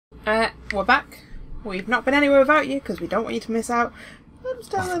We're back. We've not been anywhere without you because we don't want you to miss out. I'm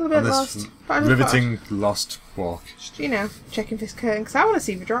still a little bit lost. Riveting lost walk. Just, you know, checking this curtain because I want to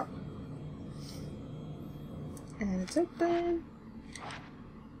see the drop. And it's open.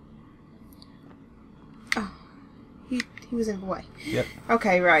 Oh, he was in the way. Yep.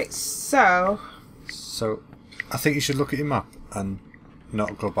 Okay, right. So, I think you should look at your map and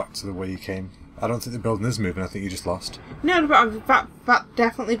not go back to the way you came. I don't think the building is moving. I think you just lost. No, but I'm back,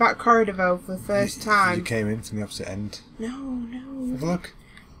 definitely back corridor though for the first time. You came in from the opposite end. No. Have a look.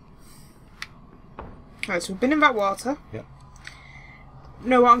 Right, so we've been in that water. Yep.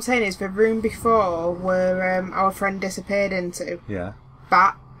 No, what I'm saying is the room before where our friend disappeared into. Yeah.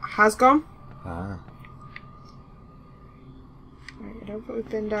 That has gone. Ah. Right, I don't think we've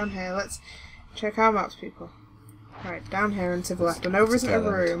been down here. Let's check our maps, people. Right, down here and to the left. And over isn't a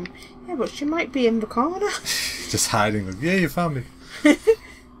room. Yeah, but she might be in the corner. Just hiding. Yeah, you found me. Oh,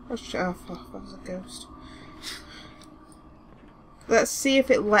 that was a ghost. Let's see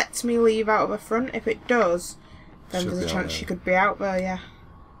if it lets me leave out of the front. If it does, then there's a chance she could be out there, yeah.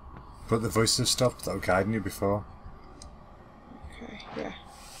 But the voices have stopped that were guiding you before. Okay, yeah.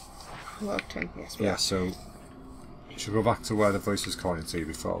 Looked in, yes. Yeah, so you should go back to where the voice was calling to you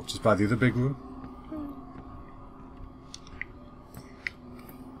before, just by the other big room.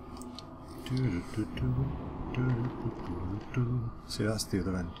 See, that's the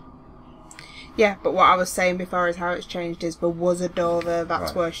other end. Yeah, but what I was saying before is how it's changed is there was a door there.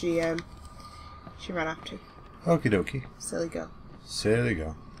 That's where she ran up to. Okie dokie. Silly girl. Silly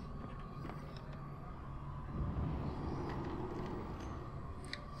girl.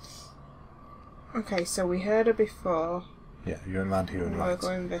 Okay, so we heard her before. Yeah, you're in land here and we're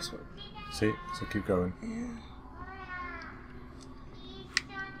going this way. See, so keep going. Yeah.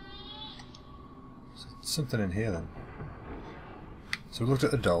 Something in here then. So we looked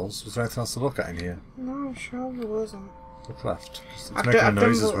at the dolls. Was there anything else to look at in here? No, I'm sure there wasn't. Look left. It's making a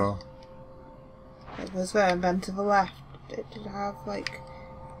noise as well. It was there, and then to the left. It did have like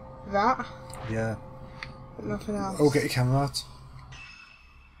that. Yeah. But nothing else. Oh, get your camera out.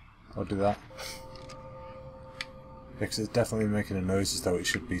 I'll do that. Yeah, because it's definitely making a noise as though it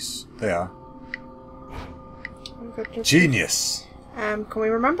should be. They are. Genius! Can we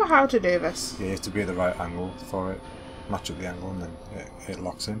remember how to do this? Yeah, you have to be at the right angle for it. Match up the angle and then it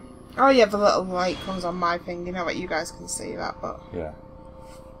locks in. Oh yeah, the little light comes on my thing. You know what? You guys can see that, but yeah.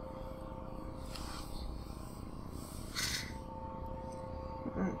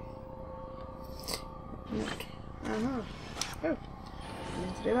 Oh, I need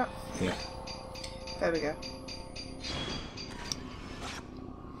to do that. Yeah. There we go.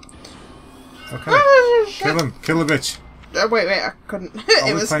 Okay. Kill him. Kill the bitch. Wait, I couldn't.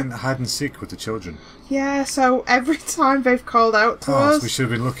 It was playing hide and seek with the children. Yeah, so every time they've called out to us... So we should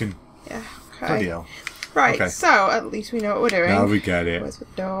have been looking. Yeah, okay. Bloody hell. Right, okay. So at least we know what we're doing. Now we get it. Where's the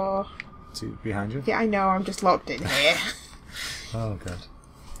door? See behind you? Yeah, I know, I'm just locked in here. Oh, God.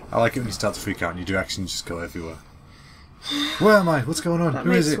 I like it when you start to freak out and you do actions just go everywhere. Where am I? What's going on?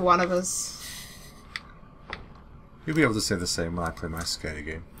 Who is it? That makes one of us. You'll be able to say the same when I play my scary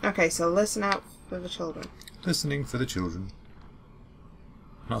game. Okay, so listen out for the children. Listening for the children.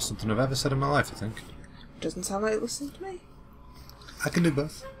 Not something I've ever said in my life, I think. Doesn't sound like listening to me. I can do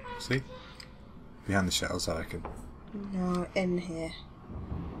both. See? Behind the shells, I reckon. No, in here.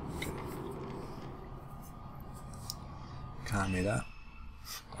 Okay. Can't hear that.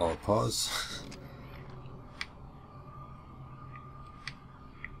 Or pause.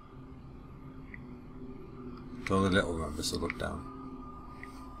 The only little members to look down.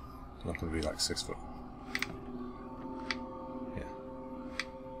 It's not going to be like 6 foot. Yeah.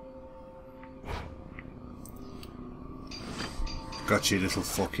 Got you, little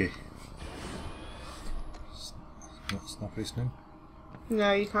fucky. Not snappy snoo?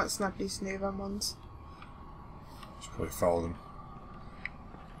 No, you can't snappy snoo them ones. Should probably follow them.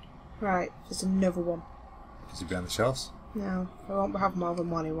 Right, there's another one. Is he behind the shelves? No, I won't have more than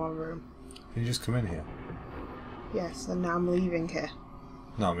one in one room. Can you just come in here? Yes, and now I'm leaving here.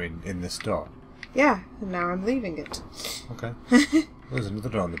 No, I mean in this door. Yeah, and now I'm leaving it. Okay. There's another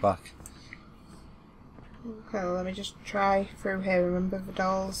door on the back. Okay, well, let me just try through here. Remember the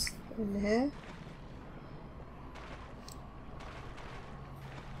dolls in here?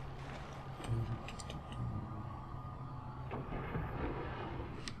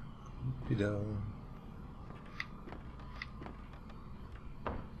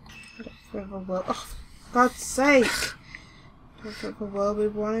 Oh, for God's sake! I don't think there will be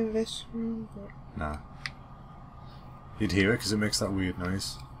one in this room, but... Nah. You'd hear it because it makes that weird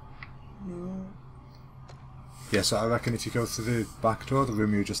noise. No. Yeah, so I reckon if you go through the back door, the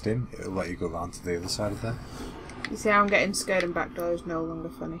room you were just in, it'll let you go round to the other side of there. You see how I'm getting scared and back door is no longer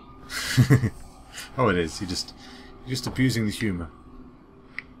funny. Oh, it is. You're just abusing the humour.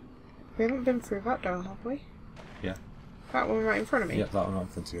 We haven't been through that door, have we? Yeah. That one right in front of me? Yeah, that one right in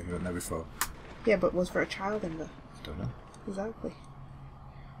front of you. You went there before. Yeah, but was there a child in there? I don't know. Exactly.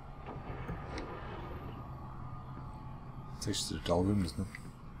 It takes you to the doll room, doesn't it?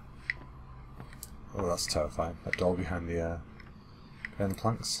 Oh, that's terrifying. That doll behind the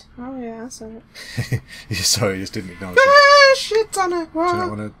planks. Oh yeah, I saw it. You sorry, you just didn't acknowledge it. Ah, shit on it! Do you not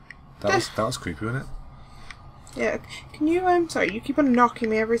want to... That was creepy, wasn't it? Yeah, can you, sorry, you keep on knocking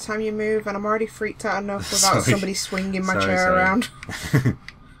me every time you move and I'm already freaked out enough without somebody swinging my chair around.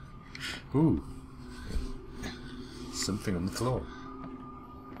 Ooh. Something on the floor.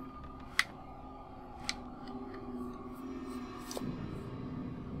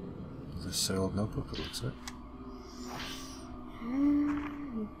 There's a soiled notebook, it looks like.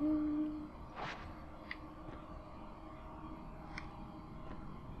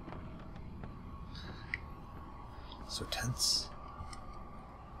 So tense.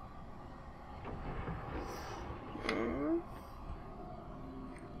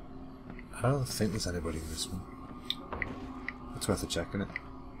 I don't think there's anybody in this one. It's worth a check, isn't it?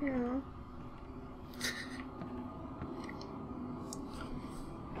 Yeah.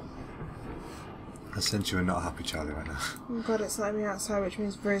 I sense you are not happy, Charlie, right now. Oh god, it's letting me outside, which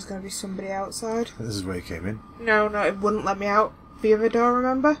means there's going to be somebody outside. This is where you came in. No, it wouldn't let me out the other door,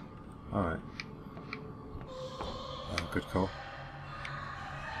 remember? Alright. Good call.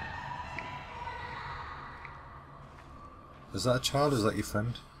 Is that a child or is that your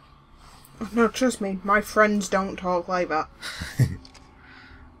friend? No, trust me, my friends don't talk like that.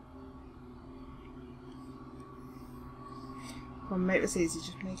 Well, make this easy,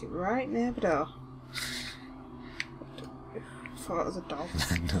 just make it right near the door. I thought it was a dog.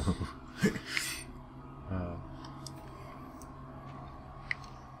 No.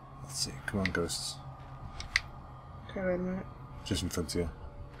 Let's see, come on, ghosts. Okay, wait a minute. Just in front of you.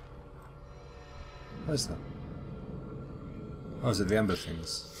 What is that? Oh, is it the ember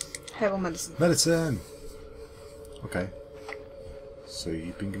things? Herbal medicine. Medicine! Okay. So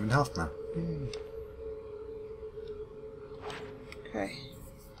you've been given health now. Okay.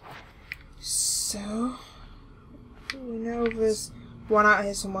 So, we know there's one out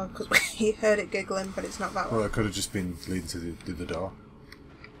here somewhere because we heard it giggling, but it's not that one. Well, it could have just been leading to the door.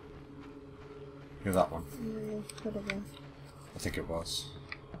 You know that one? Yeah, could have been. I think it was.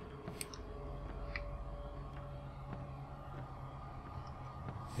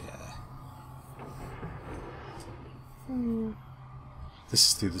 Yeah. This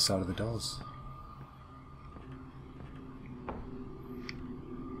is the other side of the doors.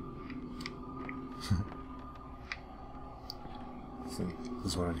 I think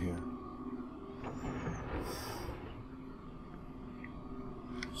there's one in here.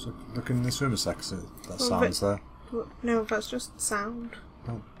 So look in this room a sec, so that sound's there. No, that's just sound.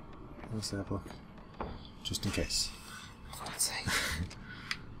 Oh, let's have a look. Just in case. For God's sake.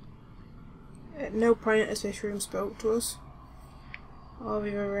 At no point has this room spoke to us. All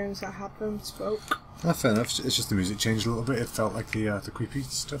the other rooms that had them spoke. Ah, fair enough. It's just the music changed a little bit. It felt like the creepy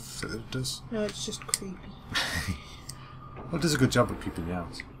stuff that it does. No, it's just creepy. Well, it does a good job of keeping you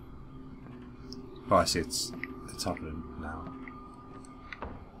out. Oh, I see. It's happening now.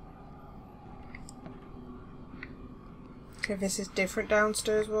 Okay, this is different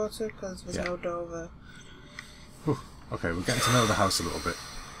downstairs water because there's no door there. Whew. Okay, we're getting to know the house a little bit.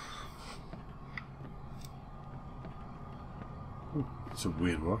 Ooh, it's a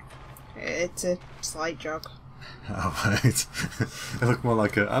weird walk. It's a slight jog. Oh, right. I look more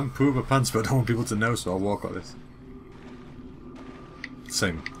like I'm pooing my pants, but I don't want people to know, so I'll walk like this.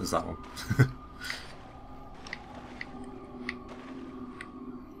 Same as that one.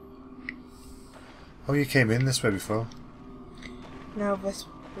 Oh, you came in this way before? No, this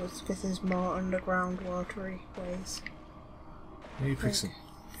is more underground watery ways. Yeah, you picked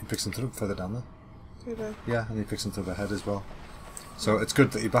something up further down there. Did I? Yeah, and you picked something up ahead as well. So it's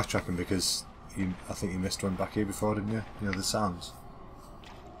good that you're backtracking because I think you missed one back here before, didn't you? You know, the sounds.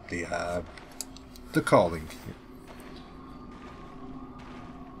 The calling.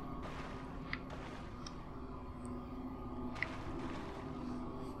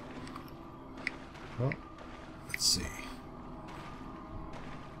 Well, let's see.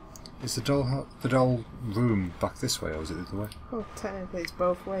 Is the doll room back this way, or is it the other way? Well, technically it's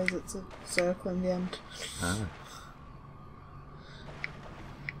both ways. It's a circle in the end. Ah.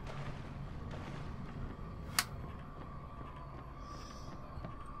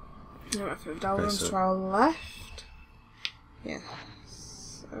 No, if the doll room's so to our left. Yeah.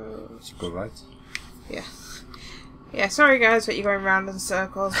 So... Let's go right. Yeah. Yeah, sorry guys that you're going round in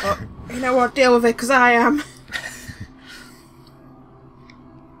circles, but you know what, deal with it, because I am.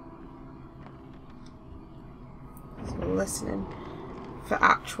 So listening for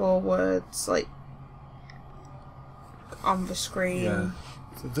actual words, like, on the screen. Yeah.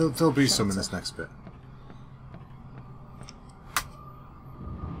 So there'll be some in this next bit.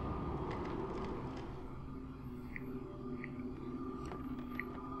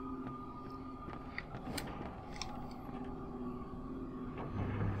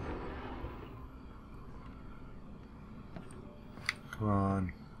 Come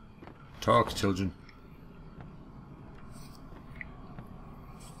on. Talk, children.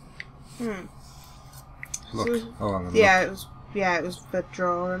 Look. So, oh, I'm gonna yeah, look. it was the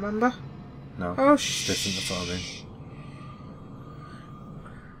draw, remember? No. Oh, it's different, that's what I mean.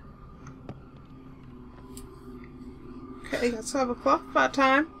 Okay, that's 12 o'clock, about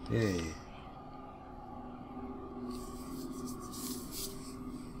time. Yay.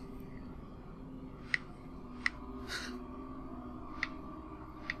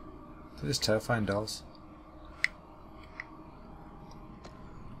 They're just terrifying dolls.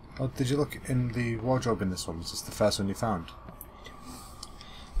 Oh, did you look in the wardrobe in this one? Was this the first one you found?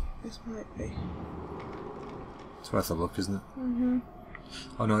 This might be. It's worth a look, isn't it? Mm-hmm.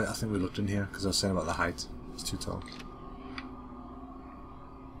 Oh no, I think we looked in here because I was saying about the height. It's too tall.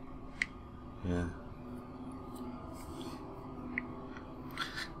 Yeah.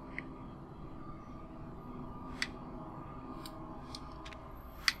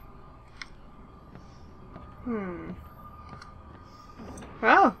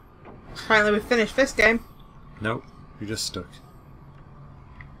 Well, finally we've finished this game. Nope, you're just stuck.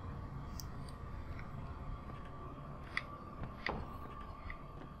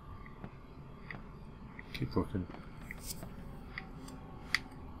 Keep looking.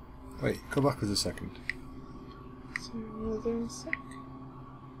 Wait, go backwards a second. So we'll do a sec.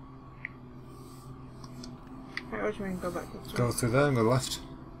 Right, what do you mean go backwards? Go through there and go left.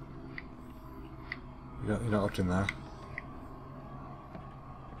 You're not up in there.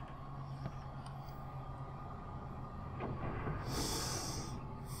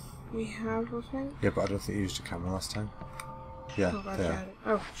 We have, I think. Yeah, but I don't think you used your camera last time. Yeah, Oh, there.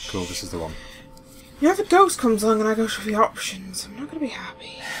 Oh, Cool, this is the one. You know, if a ghost comes along and I go through the options, I'm not going to be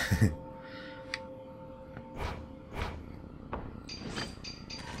happy.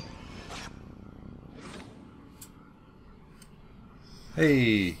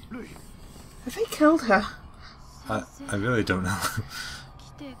 Hey! Have they killed her? I really don't know.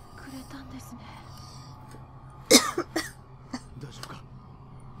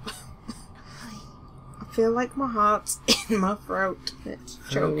 I feel like my heart's in my throat. It's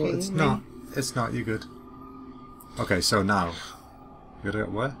choking well, it's me. not. It's not. You're good. Okay, so now you gotta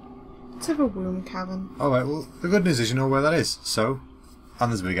go where? To the womb cavern. Alright, well, the good news is you know where that is. So,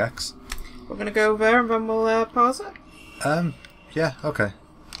 and there's a big X. We're gonna go there and then we'll pause it. Yeah, okay.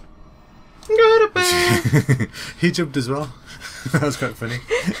 Go to bed! He jumped as well. That was quite funny.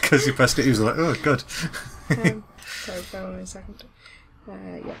 Because he pressed it, he was like, oh, good. Sorry, bear with me a second.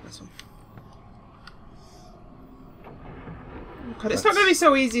 Yeah, this one. God, it's not going to be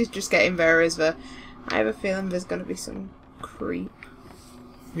so easy as just getting there, is there? I have a feeling there's going to be some creep.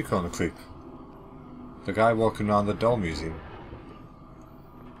 You call him a creep. The guy walking around the doll museum.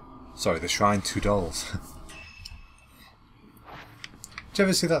 Sorry, the shrine to dolls. Did you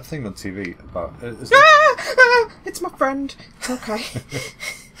ever see that thing on TV about... It's my friend. It's okay.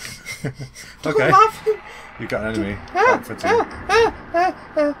 Okay. Laugh. You got an enemy. Back for two.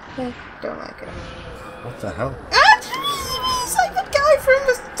 Don't like it. What the hell? It's like the guy from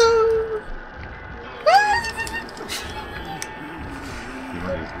the stove. You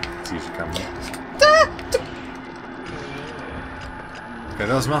might use your camera. Okay,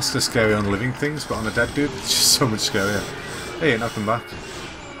 those masks are scary on living things, but on a dead dude, it's just so much scarier. Hey, knock him back.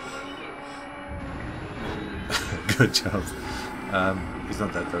 Good job. He's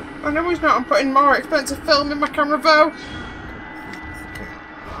not dead though. I know he's not. I'm putting more expensive film in my camera though.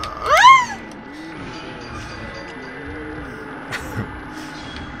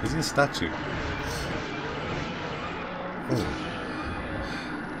 Is he a statue? Oh.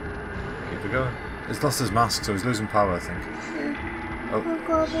 Keep it going. He's lost his mask, so he's losing power, I think. Oh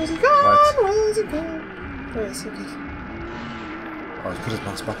god, where's he gone? Right. Where's he gone? Where is he? Oh, he's put his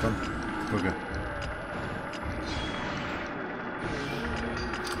mask back on. Bugger.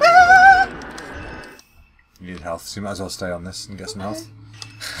 You need health, so you might as well stay on this and get some health.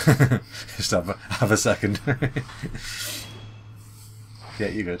 Just have a second. Yeah,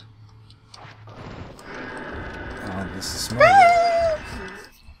 you're good. on, this is small.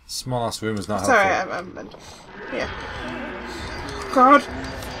 Small ass room is not helpful. Sorry, I'm yeah. God.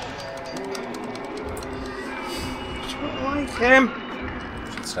 I don't like him.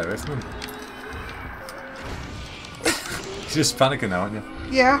 Should stay away from him. You're just panicking now, aren't you?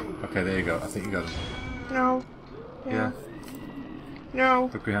 Yeah. Okay, there you go. I think you got him. No. Yeah. No.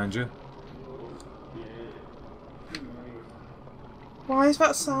 Look behind you. Why is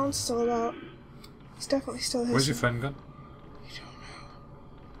that sound still about? He's definitely still here. Where's your friend gone?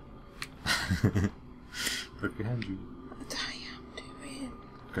 I don't know. Look behind you. What I am doing?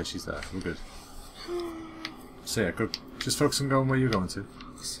 Okay, she's there. We're good. So yeah, good. Just focus on going where you're going to.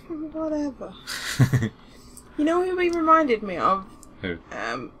 Whatever. You know who he reminded me of? Who?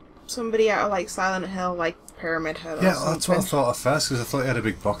 Somebody out of like Silent Hill, like Pyramid Head or Yeah, something. that's what I thought at first, because I thought he had a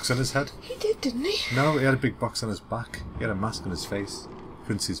big box on his head. He did, didn't he? No, he had a big box on his back. He had a mask on his face.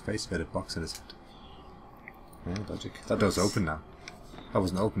 Couldn't see his face, he had a box on his head. Yeah, logic. That door's open now. That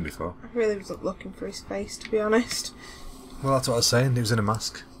wasn't open before. I really wasn't looking for his face, to be honest. Well, that's what I was saying, he was in a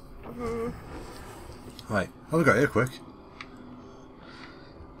mask. Right, well, we got here quick.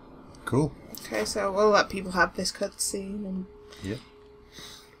 Cool. Okay, so we'll let people have this cutscene and... Yeah.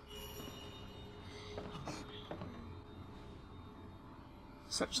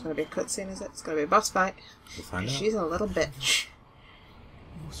 It's not just going to be a cutscene, is it? It's going to be a boss fight. We'll find out. She's a little bitch.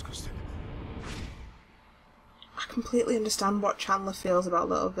 I completely understand what Chandler feels about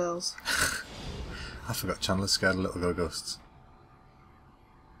little girls. I forgot Chandler's scared of little girl ghosts.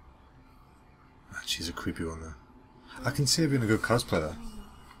 Man, she's a creepy one though. I can see her being a good cosplayer.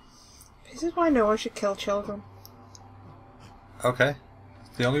 This is why no one should kill children. Okay.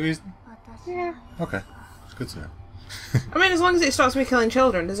 The only reason? Yeah. Okay. It's good to know. I mean, as long as it stops me killing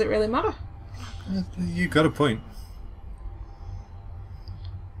children, does it really matter? You got a point.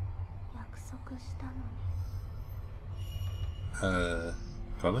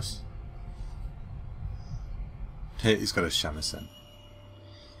 Promise? Hey, he's got a shamisen.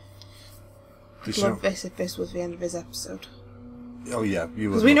 I'd love this if this was the end of his episode. Oh yeah, you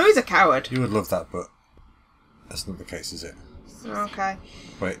would. Because we know he's a coward. You would love that, but that's not the case, is it? Okay.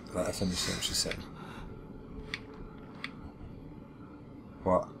 Wait, let her finish what she said.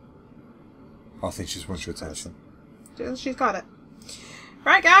 What? I think she just wants your attention. She's got it.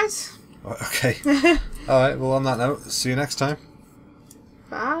 Right, guys. Okay. Alright, well on that note, see you next time.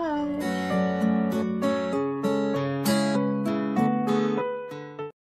 Bye.